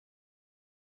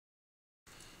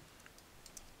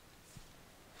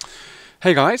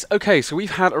Hey guys, okay, so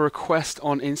we've had a request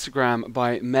on Instagram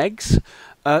by Megs.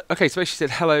 Okay, so she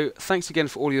said, hello, thanks again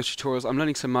for all your tutorials. I'm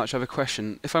learning so much. I have a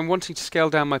question. If I'm wanting to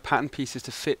scale down my pattern pieces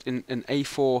to fit in an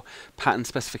A4 pattern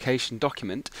specification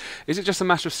document, is it just a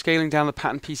matter of scaling down the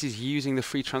pattern pieces using the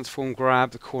free transform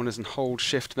grab, the corners and hold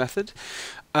shift method?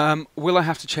 Will I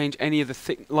have to change any of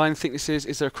the line thicknesses?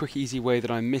 Is there a quick, easy way that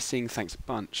I'm missing? Thanks a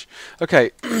bunch.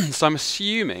 Okay, so I'm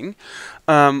assuming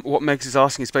what Megs is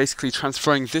asking is basically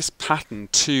transferring this pattern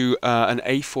to an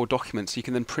A4 document so you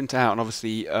can then print out and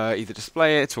obviously either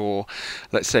display it or,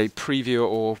 let's say, preview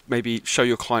or maybe show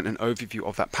your client an overview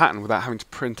of that pattern without having to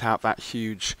print out that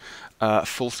huge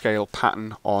full-scale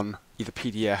pattern on either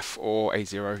PDF or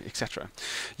A0, etc.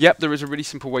 Yep, there is a really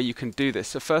simple way you can do this.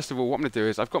 So first of all, what I'm going to do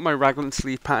is I've got my raglan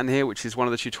sleeve pattern here, which is one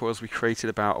of the tutorials we created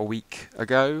about a week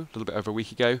ago, a little bit over a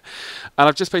week ago. And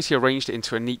I've just basically arranged it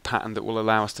into a neat pattern that will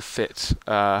allow us to fit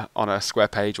on a square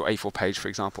page or A4 page, for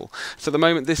example. So at the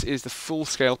moment, this is the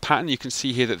full-scale pattern. You can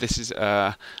see here that this is,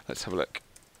 let's have a look.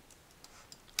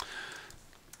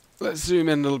 Let's zoom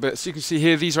in a little bit. So you can see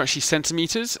here, these are actually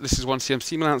centimeters. This is 1 cm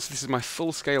seam allowance. This is my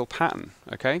full scale pattern,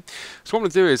 okay? So what I'm going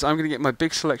to do is I'm going to get my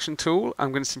big selection tool. I'm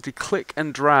going to simply click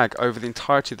and drag over the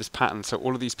entirety of this pattern. So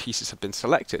all of these pieces have been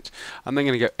selected. I'm then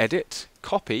going to go edit,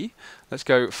 copy. Let's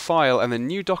go file and then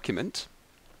new document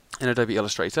in Adobe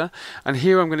Illustrator. And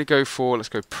here I'm going to go for, let's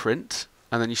go print.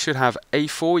 And then you should have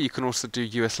A4. You can also do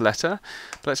US letter.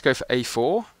 But let's go for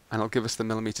A4. And it'll give us the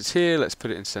millimeters here. Let's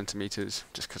put it in centimeters,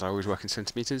 just because I always work in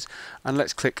centimeters. And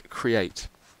let's click create.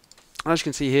 And as you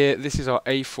can see here, this is our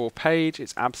A4 page.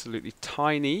 It's absolutely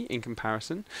tiny in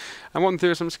comparison. And what I'm going to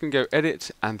do is I'm just going to go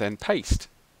edit and then paste.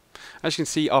 As you can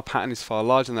see, our pattern is far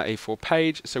larger than that A4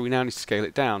 page, so we now need to scale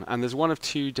it down. And there's one of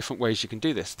two different ways you can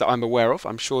do this that I'm aware of.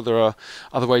 I'm sure there are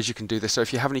other ways you can do this. So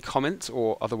if you have any comments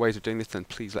or other ways of doing this, then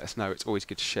please let us know. It's always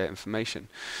good to share information.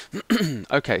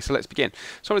 Okay, so let's begin.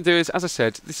 So what I'm going to do is, as I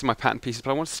said, this is my pattern pieces,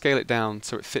 but I want to scale it down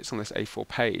so it fits on this A4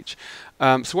 page. So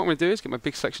what I'm going to do is get my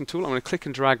big selection tool. I'm going to click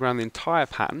and drag around the entire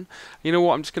pattern. You know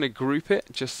what? I'm just going to group it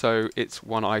just so it's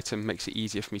one item, makes it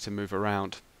easier for me to move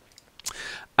around.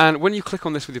 And when you click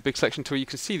on this with your big selection tool, you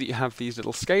can see that you have these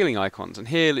little scaling icons. And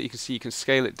here you can see you can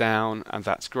scale it down, and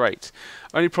that's great.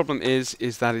 Only problem is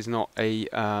that is not a,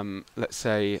 let's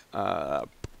say,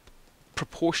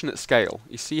 proportionate scale.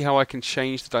 You see how I can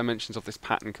change the dimensions of this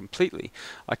pattern completely.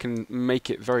 I can make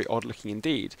it very odd looking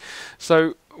indeed.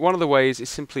 So one of the ways is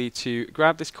simply to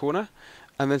grab this corner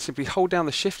and then simply hold down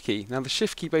the shift key. Now the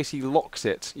shift key basically locks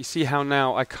it. You see how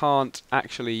now I can't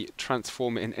actually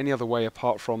transform it in any other way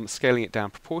apart from scaling it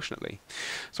down proportionately.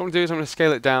 So what I'm going to do is I'm going to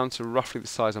scale it down to roughly the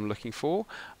size I'm looking for.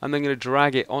 I'm then going to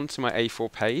drag it onto my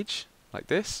A4 page like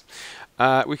this.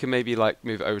 We can maybe like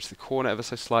move it over to the corner ever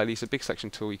so slightly. So big selection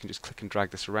tool, you can just click and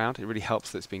drag this around. It really helps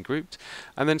that it's been grouped.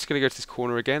 And then just going to go to this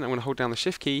corner again. I'm going to hold down the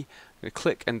shift key. I'm going to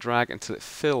click and drag until it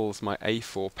fills my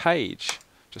A4 page.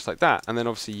 Just like that. And then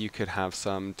obviously you could have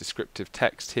some descriptive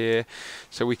text here.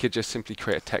 So we could just simply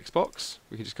create a text box.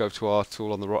 We could just go to our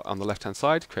tool on the left hand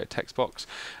side, create a text box.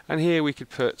 And here we could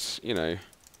put, you know,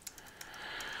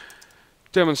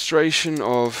 demonstration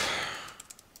of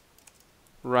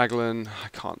raglan, I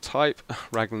can't type,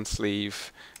 raglan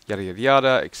sleeve, yada yada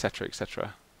yada, etc.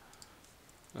 etc.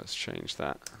 Let's change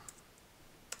that.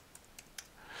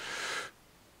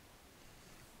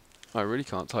 I really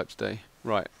can't type today.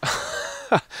 Right.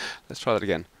 Let's try that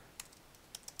again.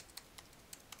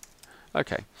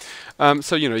 Okay,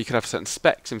 so you know you could have certain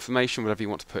specs, information, whatever you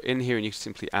want to put in here, and you can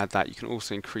simply add that. You can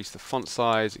also increase the font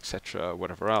size, etc.,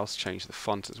 whatever else. Change the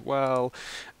font as well.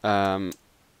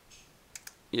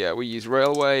 Yeah, we use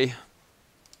Railway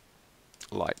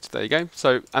Light. There you go.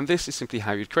 So, and this is simply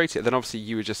how you'd create it. Then obviously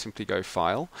you would just simply go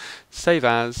File, Save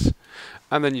As,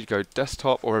 and then you'd go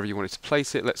Desktop or wherever you wanted to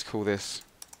place it. Let's call this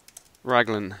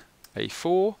Raglan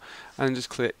A4, and just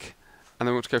click, and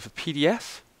then we want to go for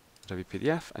PDF, Adobe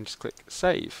PDF, and just click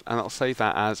Save, and that'll save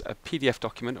that as a PDF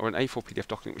document or an A4 PDF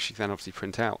document, which you can then obviously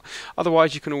print out.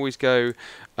 Otherwise, you can always go,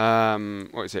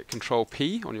 what is it, Control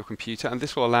P on your computer, and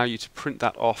this will allow you to print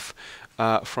that off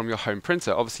from your home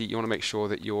printer. Obviously, you want to make sure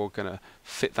that you're going to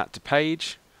fit that to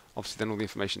page. Obviously, then all the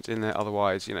information's in there.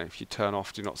 Otherwise, you know, if you turn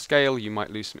off Do Not Scale, you might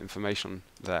lose some information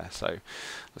there. So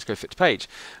let's go fit to page,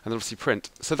 and then obviously print.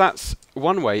 So that's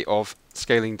one way of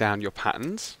scaling down your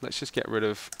patterns. Let's just get rid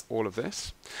of all of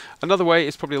this. Another way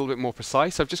is probably a little bit more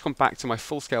precise. I've just gone back to my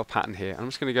full scale pattern here. I'm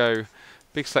just going to go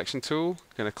big selection tool,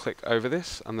 going to click over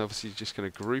this, and obviously just going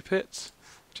to group it,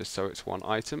 just so it's one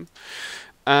item.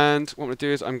 And what I'm going to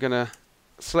do is I'm going to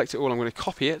select it all. I'm going to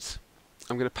copy it.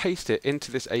 I'm going to paste it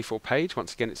into this A4 page.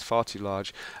 Once again, it's far too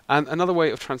large. And another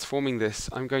way of transforming this,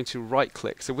 I'm going to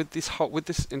right-click. So with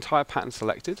this entire pattern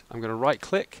selected, I'm going to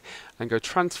right-click and go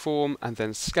transform and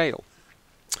then scale.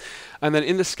 And then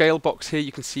in the scale box here,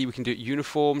 you can see we can do it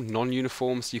uniform,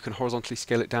 non-uniform, so you can horizontally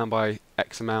scale it down by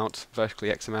X amount,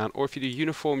 vertically X amount, or if you do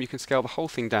uniform, you can scale the whole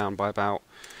thing down by about,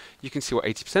 you can see what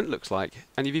 80% looks like,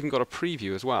 and you've even got a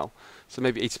preview as well. So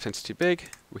maybe 80% is too big,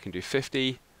 we can do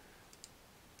 50.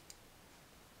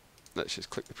 Let's just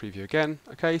click the preview again.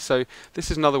 Okay, so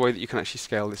this is another way that you can actually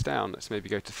scale this down. Let's maybe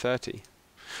go to 30.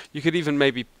 You could even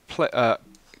maybe,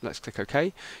 let's click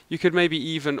OK. You could maybe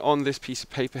even on this piece of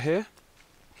paper here,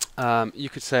 you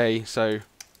could say, so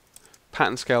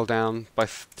pattern scale down by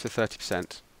to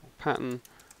 30%. Pattern,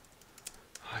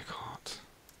 I can't.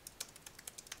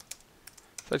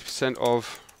 30%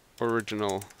 of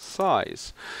original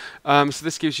size. So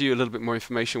this gives you a little bit more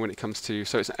information when it comes to,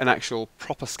 so it's an actual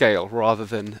proper scale rather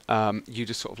than you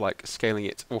just sort of like scaling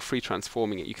it or free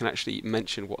transforming it. You can actually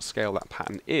mention what scale that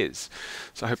pattern is.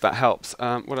 So I hope that helps.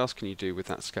 What else can you do with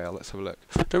that scale? Let's have a look.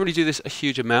 Don't really do this a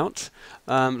huge amount.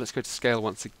 Let's go to scale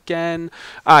once again.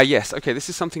 Yes, okay, this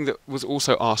is something that was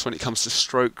also asked when it comes to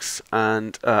strokes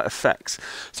and effects.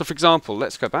 So for example,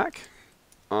 let's go back.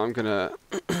 I'm gonna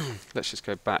let's just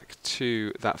go back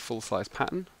to that full-size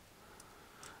pattern.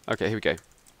 Okay, here we go.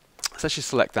 So let's just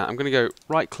select that. I'm going to go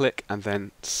right-click and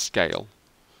then scale.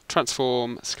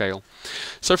 Transform, scale.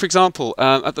 So for example,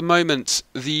 at the moment,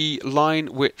 the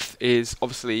line width is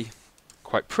obviously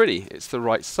quite pretty. It's the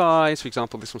right size. For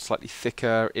example, this one's slightly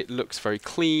thicker. It looks very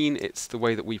clean. It's the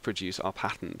way that we produce our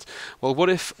patterns. Well,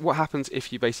 what happens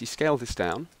if you basically scale this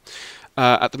down?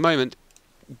 At the moment,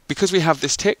 because we have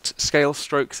this ticked, scale,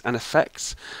 strokes, and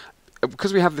effects,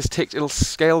 because we have this ticked, it'll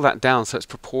scale that down so it's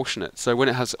proportionate. So when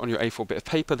it has on your A4 bit of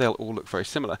paper, they'll all look very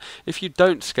similar. If you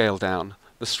don't scale down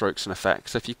the strokes and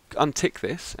effects, so if you untick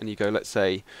this and you go, let's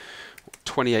say,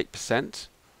 28%,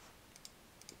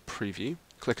 preview,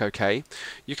 click OK,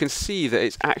 you can see that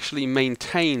it's actually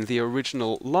maintained the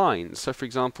original lines. So for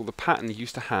example, the pattern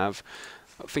used to have,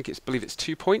 believe it's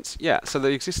 2 points. Yeah, so the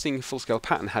existing full-scale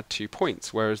pattern had 2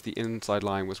 points, whereas the inside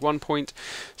line was 1 point.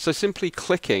 So simply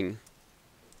clicking,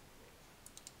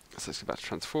 so let's go back to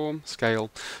transform, scale.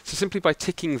 So simply by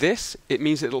ticking this, it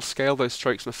means it'll scale those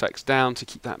strokes and effects down to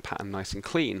keep that pattern nice and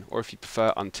clean. Or if you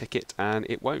prefer, untick it and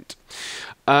it won't.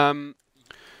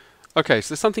 Okay, so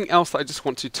there's something else that I just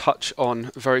want to touch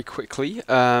on very quickly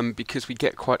because we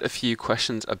get quite a few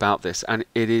questions about this, and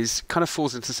it is kind of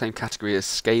falls into the same category as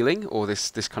scaling, or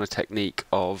this kind of technique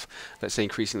of, let's say,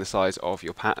 increasing the size of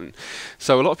your pattern.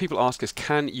 So a lot of people ask us,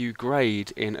 can you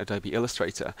grade in Adobe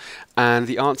Illustrator? And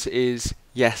the answer is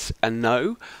yes and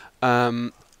no.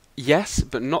 Yes,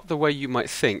 but not the way you might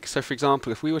think. So for example,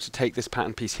 if we were to take this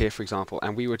pattern piece here, for example,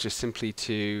 and we were just simply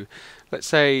to, let's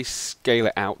say, scale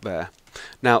it out there.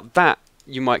 Now that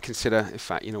you might consider, in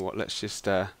fact, you know what, let's just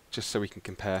so we can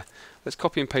compare, let's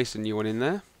copy and paste a new one in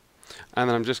there, and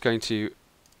then I'm just going to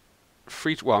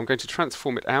I'm going to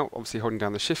transform it out, obviously holding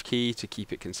down the shift key to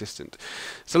keep it consistent.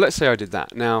 So let's say I did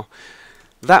that. Now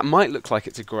that might look like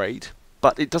it's a grade,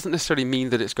 but it doesn't necessarily mean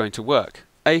that it's going to work.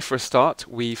 For a start,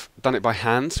 we've done it by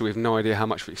hand, so we have no idea how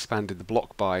much we expanded the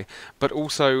block by, but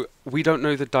also we don't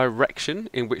know the direction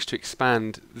in which to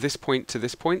expand this point to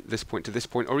this point, this point to this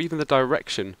point, or even the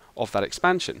direction of that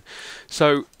expansion.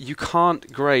 So you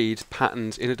can't grade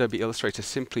patterns in Adobe Illustrator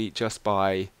simply just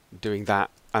by doing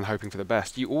that and hoping for the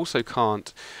best. You also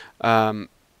can't,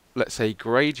 let's say,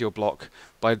 grade your block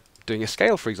by doing a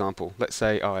scale, for example. Let's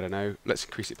say, oh, I don't know, let's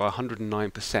increase it by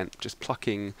 109%, just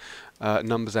plucking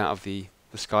numbers out of the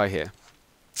sky here,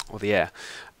 or the air.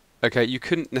 Okay, you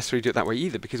couldn't necessarily do it that way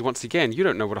either, because once again, you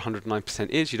don't know what 109%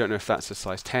 is, you don't know if that's a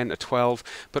size 10, a 12,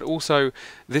 but also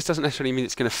this doesn't necessarily mean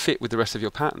it's going to fit with the rest of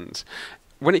your patterns.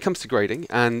 When it comes to grading,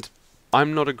 and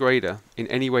I'm not a grader in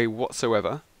any way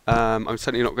whatsoever, I'm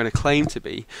certainly not going to claim to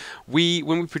be. When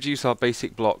we produce our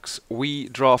basic blocks, we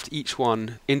draft each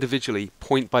one individually,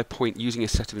 point by point, using a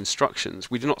set of instructions.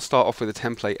 We do not start off with a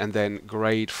template and then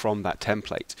grade from that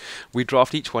template. We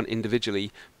draft each one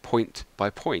individually, point by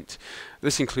point.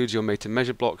 This includes your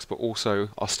made-to-measure blocks, but also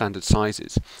our standard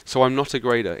sizes. So I'm not a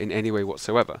grader in any way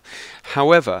whatsoever.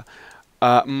 However,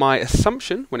 my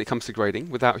assumption when it comes to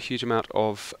grading, without a huge amount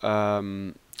of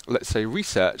let's say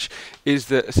research, is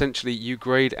that essentially you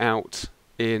grade out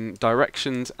in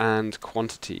directions and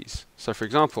quantities. So for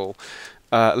example,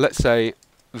 let's say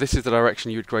this is the direction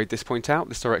you would grade this point out,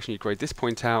 this direction you'd grade this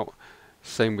point out,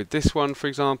 same with this one, for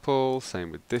example,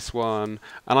 same with this one,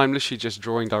 and I'm literally just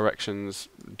drawing directions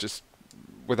just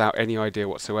without any idea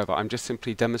whatsoever. I'm just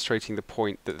simply demonstrating the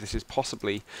point that this is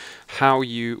possibly how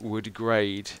you would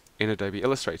grade in Adobe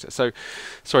Illustrator. So,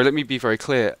 sorry, let me be very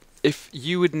clear. If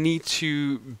you would need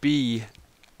to be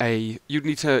you'd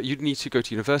need to go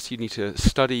to university, you'd need to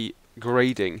study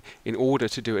grading in order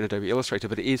to do it in Adobe Illustrator,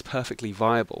 but it is perfectly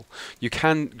viable. You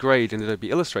can grade in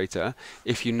Adobe Illustrator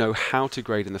if you know how to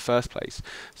grade in the first place.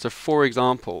 So for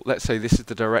example, let's say this is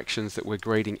the directions that we're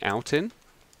grading out in,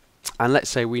 and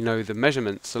let's say we know the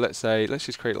measurements. So let's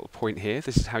just create a little point here.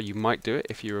 This is how you might do it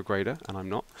if you're a grader, and I'm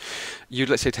not. You'd,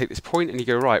 let's say, take this point and you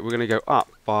go, right, we're going to go up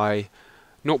by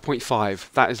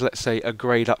 0.5. That is, let's say, a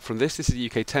grade up from this. This is a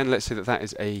UK 10. Let's say that that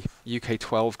is a UK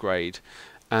 12 grade.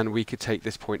 And we could take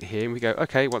this point here and we go,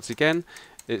 okay, once again,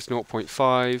 it's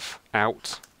 0.5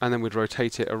 out. And then we'd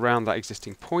rotate it around that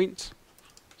existing point.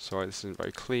 Sorry, this isn't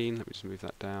very clean. Let me just move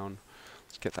that down.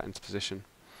 Let's get that into position.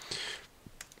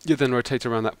 You then rotate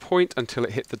around that point until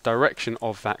it hit the direction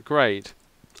of that grade.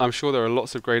 I'm sure there are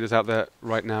lots of graders out there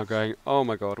right now going, oh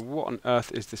my god, what on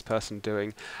earth is this person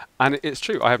doing? And it's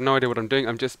true, I have no idea what I'm doing.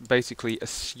 I'm just basically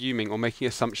assuming or making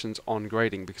assumptions on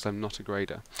grading because I'm not a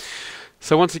grader.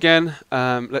 So once again,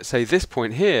 let's say this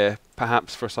point here,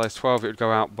 perhaps for a size 12 it would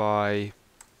go out by,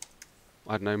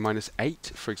 I don't know,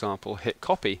 -8, for example. Hit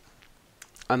copy.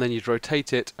 And then you'd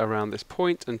rotate it around this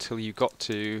point until you got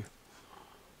to,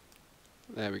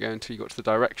 there we go, until you got to the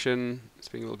direction. It's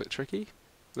being a little bit tricky.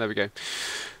 There we go.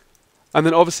 And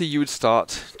then obviously you would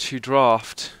start to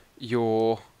draft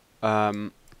your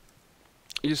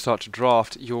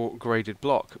graded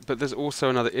block. But there's also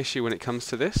another issue when it comes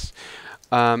to this,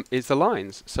 is the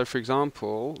lines. So for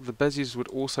example, the Beziers would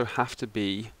also have to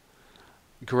be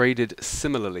graded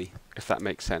similarly, if that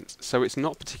makes sense. So it's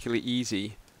not particularly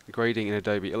easy grading in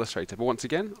Adobe Illustrator. But once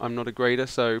again, I'm not a grader,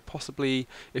 so possibly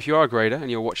if you are a grader and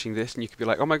you're watching this and you could be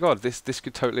like, oh my god, this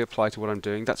could totally apply to what I'm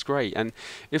doing, that's great. And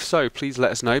if so, please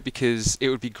let us know, because it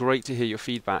would be great to hear your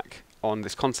feedback on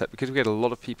this concept, because we get a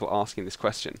lot of people asking this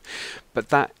question. But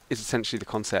that is essentially the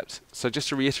concept. So just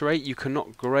to reiterate, you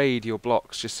cannot grade your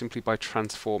blocks just simply by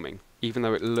transforming, even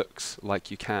though it looks like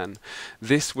you can.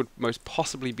 This would most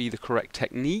possibly be the correct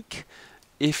technique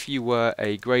if you were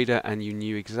a grader and you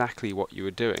knew exactly what you were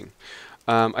doing.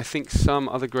 I think some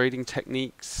other grading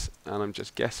techniques, and I'm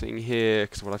just guessing here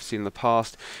because what I've seen in the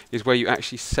past, is where you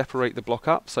actually separate the block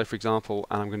up. So for example,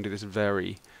 and I'm going to do this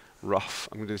very rough,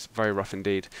 I'm going to do this very rough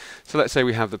indeed. So let's say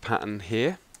we have the pattern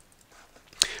here.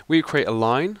 We create a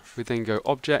line, we then go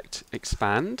Object,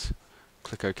 Expand,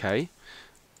 click OK.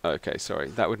 Okay, sorry,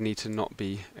 that would need to not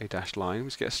be a dashed line. We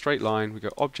just get a straight line, we go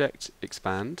Object,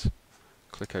 Expand,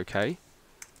 click OK.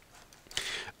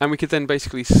 And we could then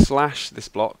basically slash this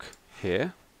block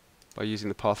here by using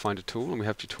the Pathfinder tool, and we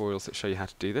have tutorials that show you how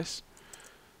to do this.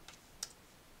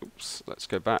 Oops, let's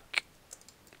go back.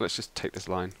 Let's just take this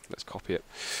line, let's copy it.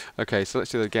 Okay, so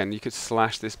let's do that again. You could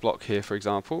slash this block here, for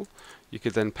example. You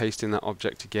could then paste in that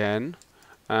object again,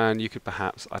 and you could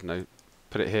perhaps, I don't know,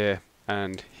 put it here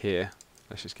and here.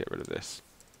 Let's just get rid of this.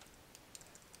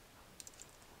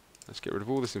 Let's get rid of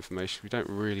all this information. We don't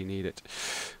really need it.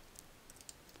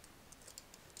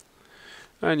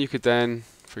 And you could then,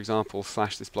 for example,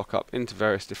 slash this block up into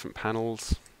various different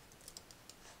panels.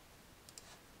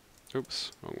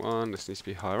 Oops, wrong one. This needs to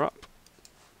be higher up.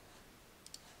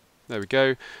 There we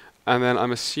go. And then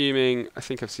I'm assuming, I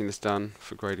think I've seen this done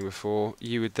for grading before,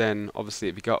 you would then, obviously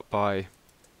it'd be got by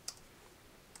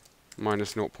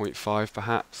 -0.5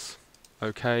 perhaps.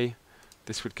 Okay.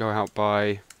 This would go out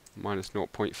by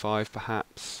 -0.5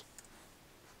 perhaps.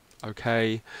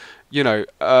 Okay. You know,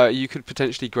 you could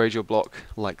potentially grade your block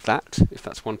like that, if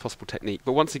that's one possible technique.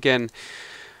 But once again,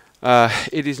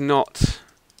 it is not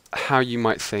how you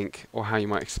might think or how you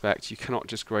might expect. You cannot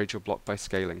just grade your block by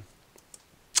scaling.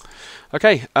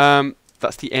 Okay,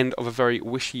 that's the end of a very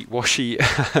wishy-washy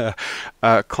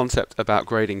concept about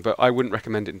grading, but I wouldn't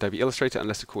recommend it in Adobe Illustrator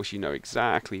unless, of course, you know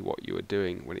exactly what you are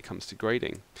doing when it comes to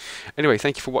grading. Anyway,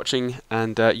 thank you for watching,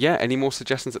 and yeah, any more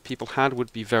suggestions that people had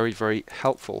would be very, very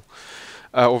helpful.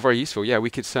 Or very useful. Yeah, we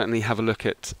could certainly have a look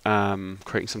at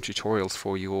creating some tutorials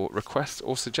for your requests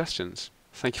or suggestions.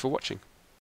 Thank you for watching.